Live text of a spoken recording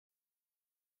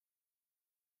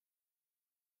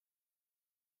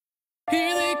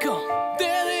Here they come,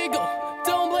 there they go.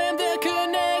 Don't blame the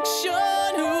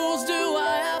connection. Whose do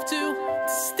I have to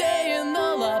stay in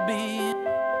the lobby?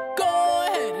 Go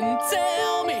ahead and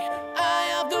tell me I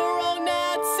have the wrong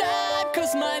night side,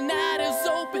 'cause my night is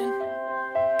open.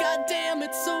 God damn,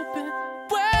 it's open.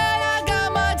 When I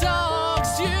got my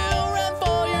dogs, you ran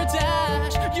for your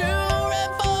dash. You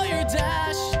ran for your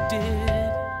dash, you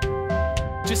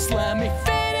did. Just let me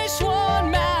finish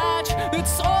one match,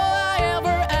 that's all I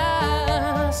ever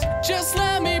ask. Just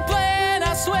let me play and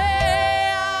I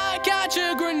swear I got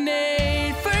your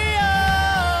grenade for you.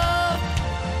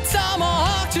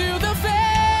 Tomahawk to the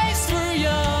face for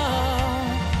you.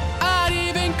 I'd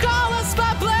even call a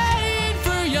spot blade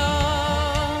for you.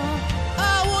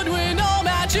 I would win all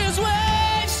matches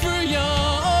waged for you.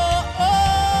 I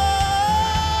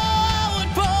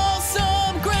would pull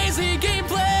some crazy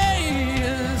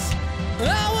gameplays.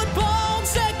 I would pull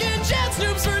second chance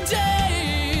noobs for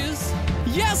days.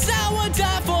 Yes, I would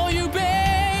die for you,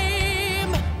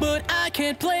 babe, but I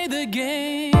can't play the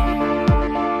game.